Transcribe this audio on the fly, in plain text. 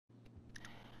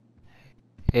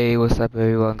Hey, what's up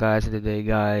everyone guys? And today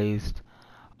guys,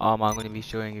 I'm gonna be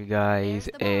showing you There's guys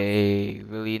the boss. a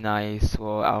really nice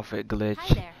well outfit Hi glitch.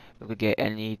 there. You could get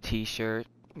any t-shirt,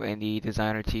 any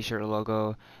designer t-shirt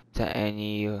logo to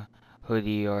any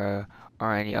hoodie or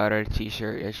any other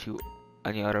t-shirt that you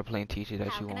any other plain t-shirt that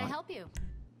How you can I want. help you?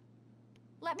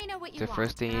 Let me know what you The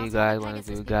first want, thing and I'll you tell the guys want to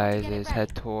Pegasus do people to guys get it is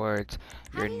head ready. towards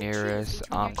How your do you choose nearest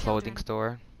between your clothing children?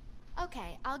 store.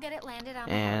 Okay, I'll get it landed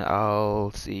on the And heli.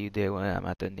 I'll see you there when I'm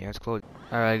at the nearest clothing.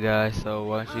 Alright guys, so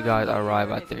once you I'm guys arrive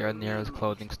here at if your you nearest need me.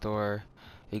 clothing store,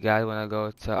 you guys wanna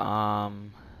go to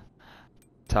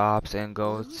tops and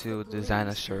go Lose the to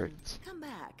designer police, then shirts. come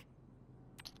back.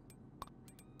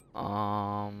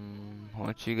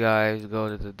 Once you guys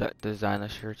go to the designer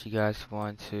shirts, you guys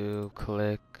want to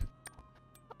click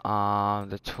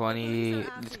the The police are 20.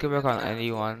 after Let's you. go back Now on get out of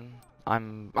here. anyone.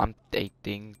 I'm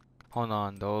dating. Hold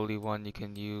on, the only one you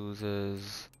can use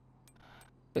is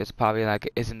it's probably like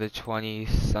it's in the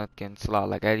 20-second slot.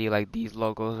 Like any like these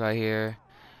logos right here.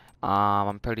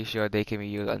 I'm pretty sure they can be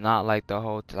used. Not like the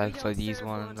whole We like for don't these serve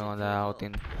ones wanted on that. I don't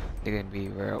people. think they can be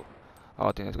real. I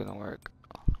don't think it's gonna work.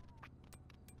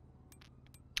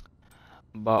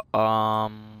 But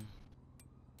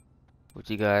what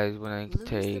you guys wanna Lose the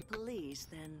take? police,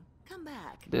 then come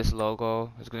back. This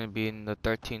logo is gonna be in the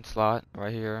 13th slot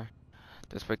right here.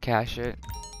 Just for cash it.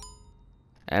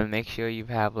 And make sure you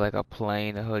have like a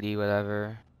plain hoodie,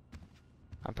 whatever.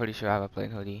 I'm pretty sure I have a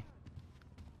plain hoodie.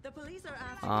 The police are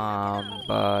after you. Now get out of here.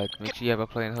 But make sure you have a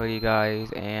plain hoodie,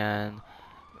 guys. And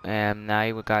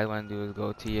now what guys want to do is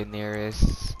go to your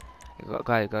nearest. Go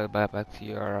back to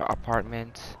your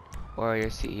apartment or your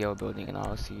CEO building, and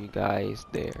I'll see you guys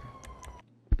there.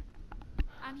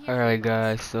 I'm here for you, Alright, boss.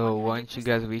 guys. So once you 100%.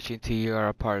 guys reach into your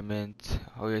apartment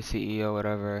or your CEO,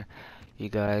 whatever, you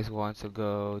guys want to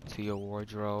go to your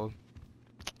wardrobe.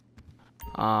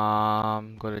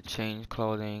 Go to change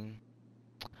clothing.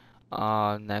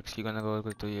 Next you're gonna go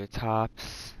to your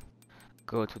tops.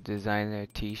 Go to designer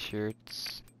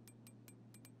t-shirts.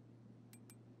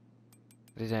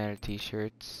 Designer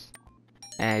t-shirts.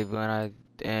 And you're gonna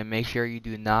and make sure you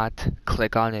do not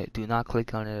click on it. Do not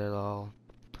click on it at all.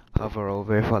 Hover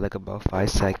over it for like about 5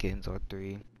 seconds or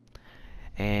 3.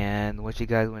 And what you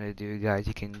guys want to do, guys,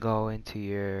 you can go into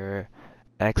your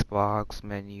Xbox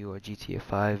menu or GTA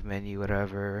 5 menu,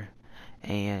 whatever,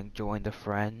 and join the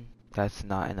friend. That's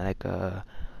not in the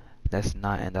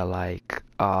like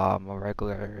a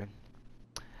regular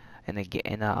in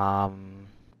a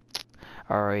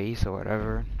race or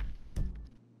whatever.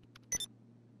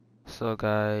 So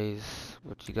guys,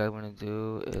 what you guys want to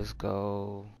do is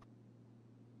go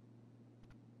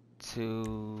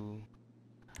to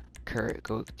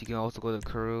you can also go to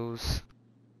cruise,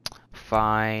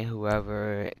 find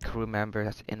whoever crew member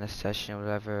that's in the session,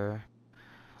 whatever.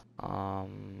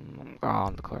 On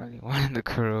the crew, anyone in the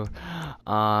crew.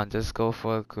 Just go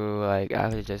for a crew. Like I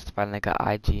would just find like a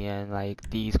IGN, like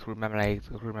these crew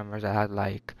members that had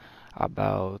like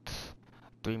about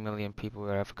 3 million people,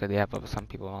 whatever. Cause they have some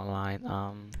people online.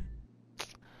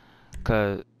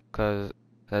 Cause cause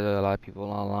there's a lot of people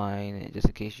online. And just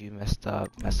in case you mess up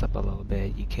a little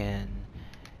bit, you can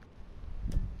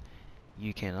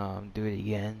do it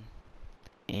again.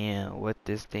 And what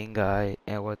this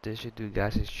should do,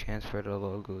 guys, is transfer the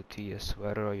logo to your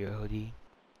sweater or your hoodie.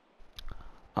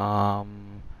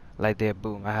 Um, like there,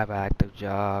 boom, I have an active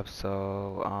job,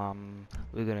 so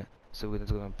we're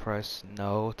just gonna press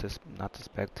no to not to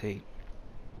spectate.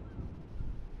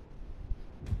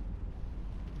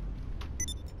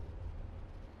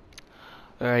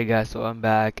 Alright, guys, so I'm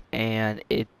back, and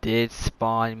it did to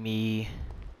spawn me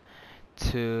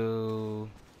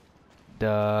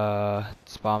the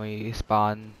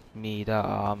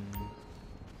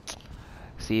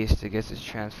see if to get this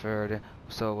transferred.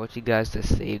 So what you guys to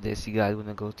save this, you guys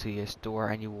wanna go to your store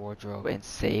and your wardrobe and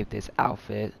save this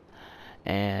outfit.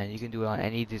 And you can do it on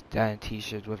any design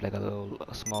t-shirt with like a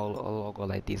small logo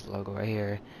like this logo right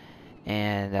here.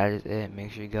 And that is it.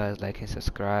 Make sure you guys like and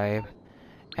subscribe.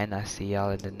 And I'll see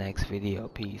y'all in the next video.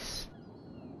 Peace.